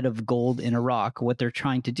thread of gold in a rock. What they're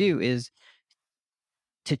trying to do is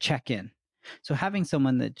to check in. So having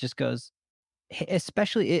someone that just goes,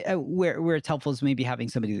 especially where it's helpful is maybe having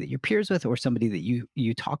somebody that you're peers with or somebody that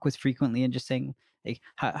you talk with frequently, and just saying, like,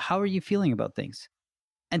 how are you feeling about things?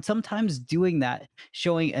 And sometimes doing that,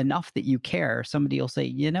 showing enough that you care, somebody will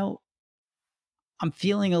say, I'm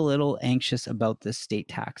feeling a little anxious about this state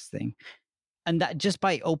tax thing. And that just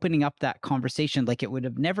by opening up that conversation, like, it would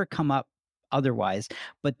have never come up otherwise,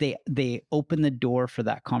 but they open the door for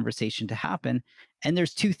that conversation to happen. And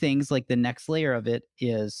there's two things, like, the next layer of it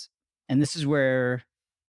is, and this is where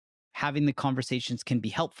having the conversations can be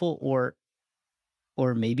helpful, or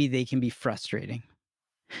maybe they can be frustrating.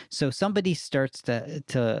 So somebody starts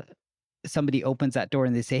to somebody opens that door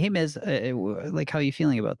and they say, "Hey, Miz, like, how are you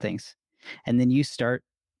feeling about things?" And then you start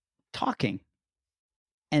talking.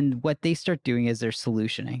 And what they start doing is they're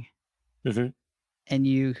solutioning. Mm-hmm. And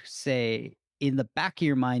you say, in the back of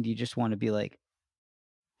your mind, you just want to be like,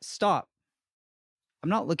 stop. I'm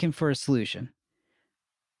not looking for a solution.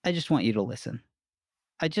 I just want you to listen.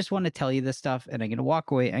 I just want to tell you this stuff, and I'm going to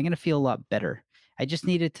walk away. I'm going to feel a lot better. I just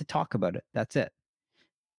needed to talk about it. That's it.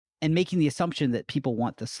 And making the assumption that people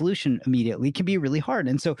want the solution immediately can be really hard.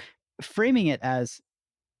 And so framing it as,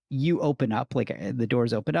 you open up, like, the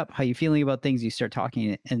doors open up, how you feeling about things, you start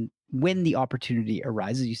talking. And when the opportunity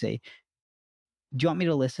arises, you say, do you want me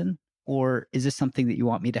to listen? Or is this something that you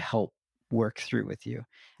want me to help work through with you?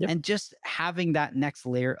 Yep. And just having that next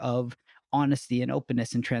layer of honesty and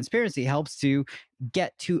openness and transparency helps to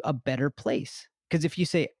get to a better place. Because if you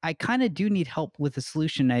say, I kind of do need help with a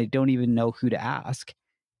solution, I don't even know who to ask,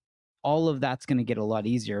 all of that's going to get a lot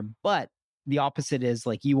easier. But the opposite is,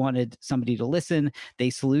 like, you wanted somebody to listen, they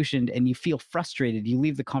solutioned, and you feel frustrated. You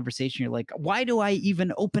leave the conversation, you're like, why do I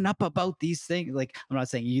even open up about these things? Like, I'm not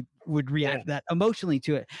saying you would react that emotionally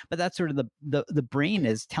to it, but that's sort of the brain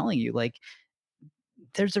is telling you, like,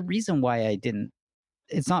 there's a reason why I didn't.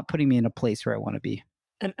 It's not putting me in a place where I want to be.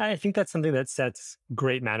 And I think that's something that sets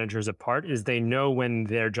great managers apart, is they know when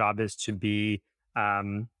their job is to be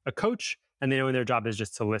a coach, and they know when their job is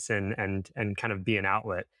just to listen and kind of be an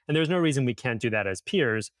outlet. And there's no reason we can't do that as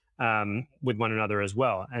peers with one another as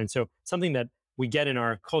well. And so something that we get in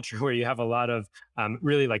our culture, where you have a lot of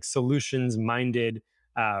really, like, solutions-minded,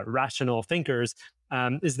 rational thinkers,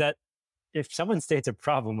 is that if someone states a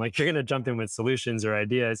problem, like, you're going to jump in with solutions or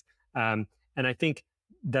ideas. And I think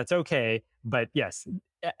that's okay. But yes,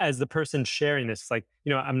 as the person sharing this, like,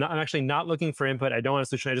 I'm actually not looking for input. I don't want a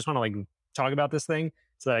solution. I just want to, like, talk about this thing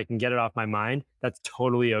so that I can get it off my mind. That's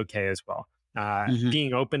totally okay as well.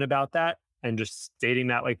 Being open about that and just stating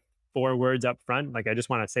that, like, 4 words up front, like, I just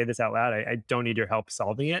want to say this out loud, I don't need your help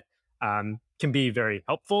solving it, can be very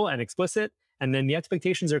helpful and explicit. And then the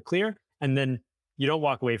expectations are clear. And then you don't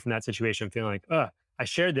walk away from that situation feeling like, I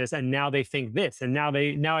shared this and now they think this, and now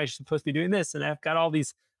I'm supposed to be doing this, and I've got all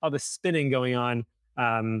this spinning going on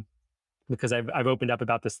because I've opened up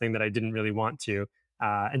about this thing that I didn't really want to.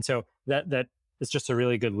 And so that is just a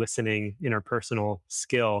really good listening interpersonal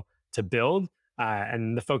skill to build.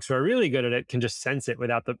 And the folks who are really good at it can just sense it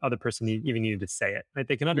without the other person even needing to say it. Right?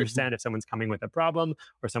 They can understand if someone's coming with a problem,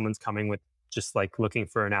 or someone's coming with just, like, looking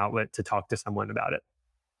for an outlet to talk to someone about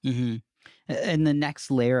it. And the next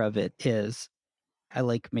layer of it is, I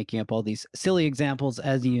like making up all these silly examples,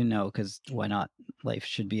 as you know, because why not? Life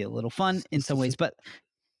should be a little fun in some ways, but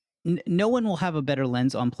no one will have a better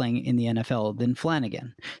lens on playing in the NFL than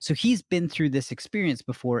Flanagan. So he's been through this experience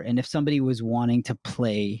before. And if somebody was wanting to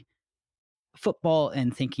play football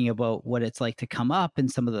and thinking about what it's like to come up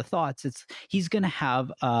and some of the thoughts, he's going to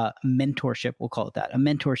have a mentorship, we'll call it that, a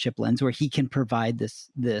mentorship lens, where he can provide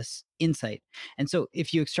this insight. And so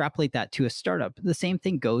if you extrapolate that to a startup, the same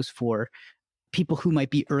thing goes for people who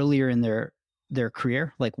might be earlier in their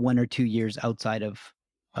career, like 1 or 2 years outside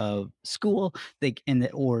of school,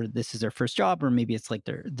 or this is their first job, or maybe it's like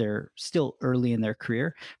they're still early in their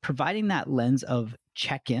career. Providing that lens of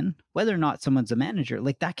check-in, whether or not someone's a manager,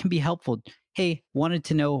 like, that can be helpful. Hey, wanted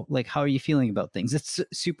to know, like, how are you feeling about things? It's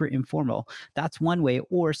super informal. That's one way.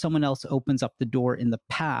 Or someone else opens up the door in the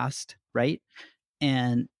past, right?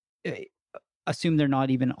 And assume they're not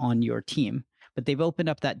even on your team, but they've opened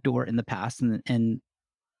up that door in the past, and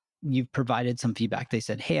you've provided some feedback. They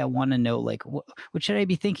said, hey, I want to know, like, what should I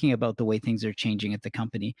be thinking about the way things are changing at the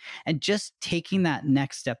company? And just taking that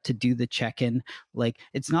next step to do the check-in, like,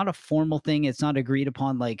 it's not a formal thing. It's not agreed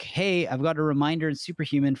upon, like, hey, I've got a reminder in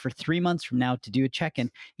Superhuman for 3 months from now to do a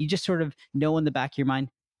check-in. You just sort of know in the back of your mind,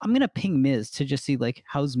 I'm going to ping Miz to just see, like,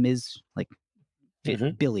 how's Miz, like,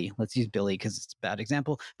 Mhm. Billy, let's use Billy because it's a bad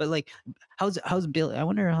example, but like, how's Billy? I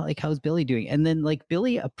wonder how's Billy doing? And then like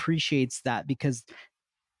Billy appreciates that because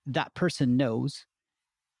that person knows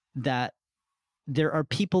that there are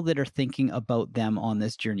people that are thinking about them on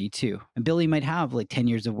this journey too. And Billy might have like 10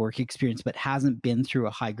 years of work experience, but hasn't been through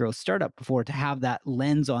a high growth startup before to have that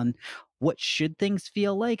lens on what should things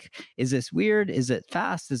feel like? Is this weird? Is it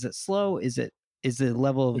fast? Is it slow? Is the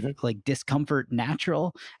level of Mhm. like discomfort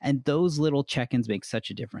natural? And those little check-ins make such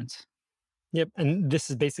a difference. Yep. And this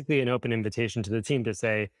is basically an open invitation to the team to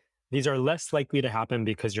say, these are less likely to happen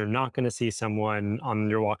because you're not going to see someone on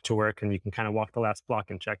your walk to work and you can kind of walk the last block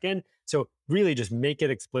and check in. So, really, just make it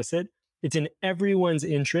explicit. It's in everyone's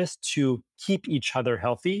interest to keep each other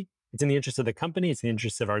healthy. It's in the interest of the company, it's in the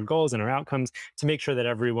interest of our goals and our outcomes to make sure that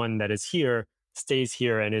everyone that is here stays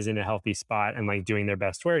here and is in a healthy spot and like doing their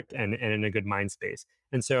best work and in a good mind space.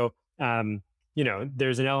 And so,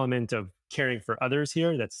 there's an element of caring for others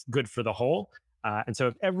here that's good for the whole. And so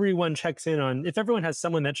if everyone has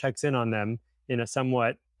someone that checks in on them in a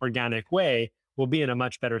somewhat organic way, we'll be in a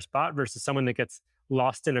much better spot versus someone that gets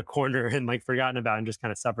lost in a corner and like forgotten about and just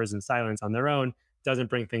kind of suffers in silence on their own, doesn't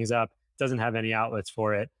bring things up, doesn't have any outlets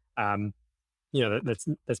for it. That's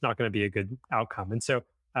not going to be a good outcome. And so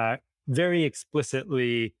very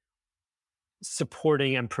explicitly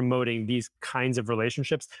supporting and promoting these kinds of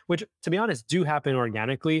relationships, which, to be honest, do happen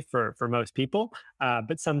organically for most people.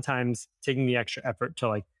 But sometimes taking the extra effort to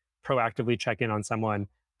like proactively check in on someone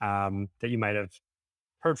that you might have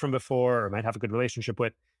heard from before or might have a good relationship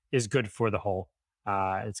with is good for the whole.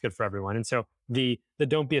 It's good for everyone. And so the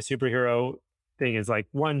don't be a superhero thing is like,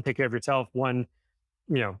 one, take care of yourself. One,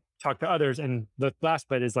 talk to others. And the last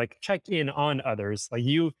bit is like check in on others. Like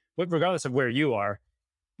regardless of where you are,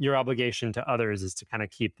 your obligation to others is to kind of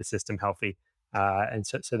keep the system healthy. And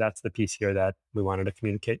so that's the piece here that we wanted to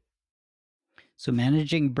communicate. So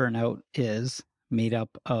managing burnout is made up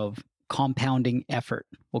of compounding effort.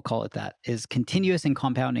 We'll call it that. Is continuous and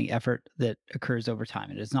compounding effort that occurs over time.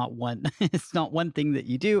 It is not one it's not one thing that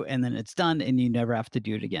you do and then it's done and you never have to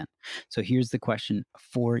do it again. So here's the question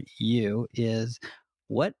for you is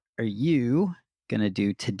what are you going to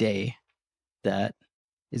do today that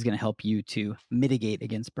is going to help you to mitigate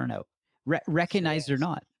against burnout, recognized or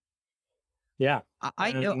not? Yeah.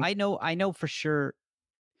 I know for sure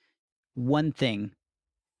one thing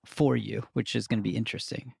for you, which is going to be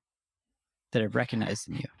interesting that I've recognized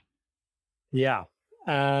in you. Yeah.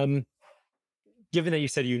 Given that you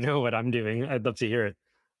said you know what I'm doing, I'd love to hear it.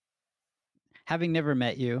 Having never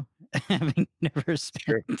met you, having never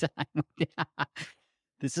spent time with you,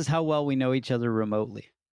 this is how well we know each other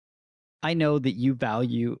remotely. I know that you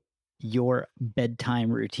value your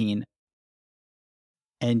bedtime routine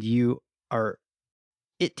and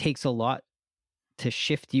it takes a lot to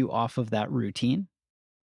shift you off of that routine.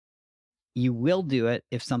 You will do it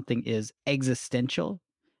if something is existential,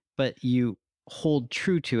 but you hold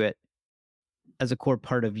true to it as a core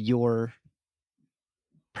part of your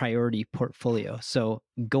priority portfolio. So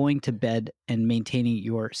going to bed and maintaining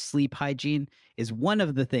your sleep hygiene is one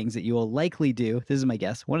of the things that you will likely do. This is my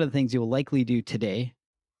guess. One of the things you will likely do today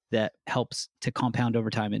that helps to compound over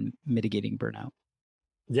time in mitigating burnout.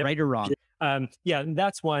 Yep. Right or wrong? Yeah,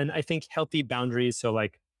 that's one. I think healthy boundaries. So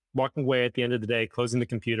like walking away at the end of the day, closing the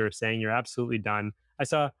computer, saying you're absolutely done. I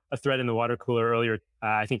saw a thread in the water cooler earlier.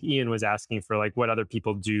 I think Ian was asking for like what other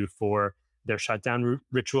people do for their shutdown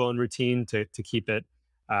ritual and routine to keep it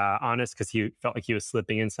honest, because he felt like he was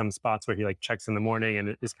slipping in some spots where he like checks in the morning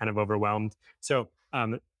and is kind of overwhelmed. So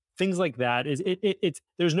things like that it's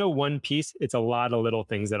there's no one piece. It's a lot of little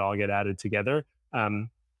things that all get added together.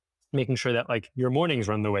 Making sure that like your mornings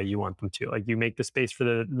run the way you want them to. Like you make the space for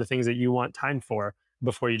the things that you want time for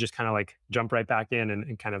before you just kind of like jump right back in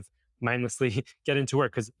and kind of mindlessly get into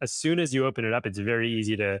work. Because as soon as you open it up, it's very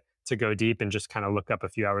easy to go deep and just kind of look up a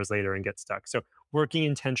few hours later and get stuck. So working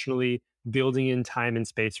intentionally, building in time and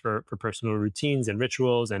space for personal routines and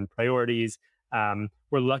rituals and priorities.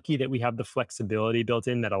 We're lucky that we have the flexibility built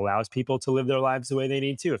in that allows people to live their lives the way they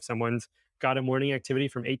need to. If someone's got a morning activity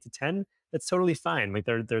from 8 to 10, that's totally fine. Like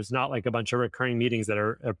there's not like a bunch of recurring meetings that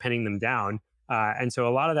are pinning them down. And so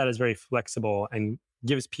a lot of that is very flexible and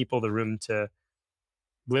gives people the room to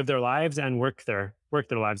live their lives and work their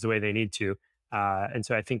lives the way they need to. And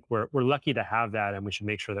so I think we're lucky to have that, and we should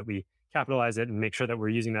make sure that we capitalize it and make sure that we're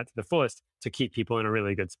using that to the fullest to keep people in a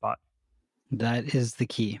really good spot. That is the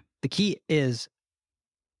key. The key is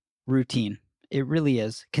routine. It really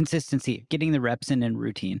is consistency, getting the reps in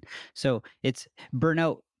routine. So it's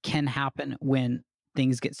burnout can happen when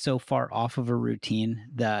things get so far off of a routine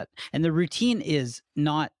and the routine is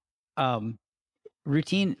not,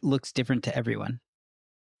 routine looks different to everyone.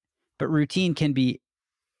 But routine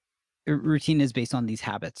is based on these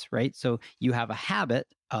habits, right? So you have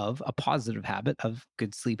a positive habit of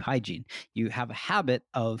good sleep hygiene. You have a habit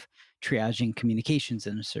of triaging communications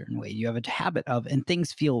in a certain way. You have a habit of, and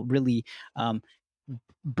things feel really, um,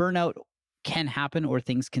 burnout can happen, or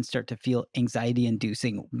things can start to feel anxiety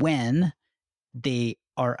inducing when they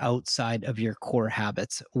are outside of your core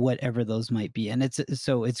habits, whatever those might be. And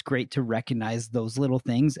it's great to recognize those little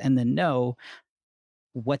things and then know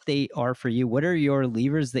what they are for you. What are your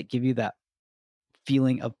levers that give you that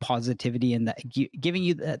feeling of positivity and that giving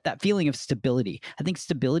you that feeling of stability? I think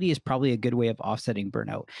stability is probably a good way of offsetting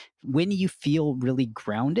burnout. When you feel really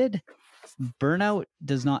grounded, burnout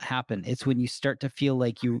does not happen. It's when you start to feel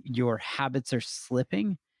like your habits are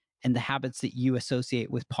slipping, and the habits that you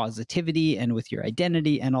associate with positivity and with your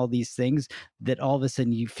identity and all these things, that all of a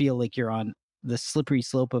sudden you feel like you're on the slippery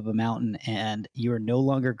slope of a mountain and you are no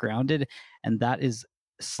longer grounded, and that is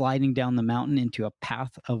sliding down the mountain into a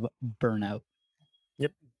path of burnout.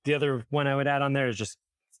 Yep. The other one I would add on there is just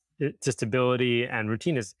stability, and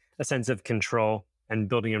routine is a sense of control and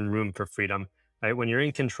building in room for freedom. Right? When you're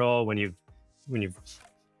in control, when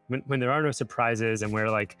there are no surprises, and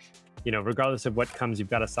where, like, regardless of what comes,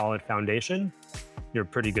 you've got a solid foundation, you're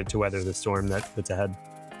pretty good to weather the storm that's ahead.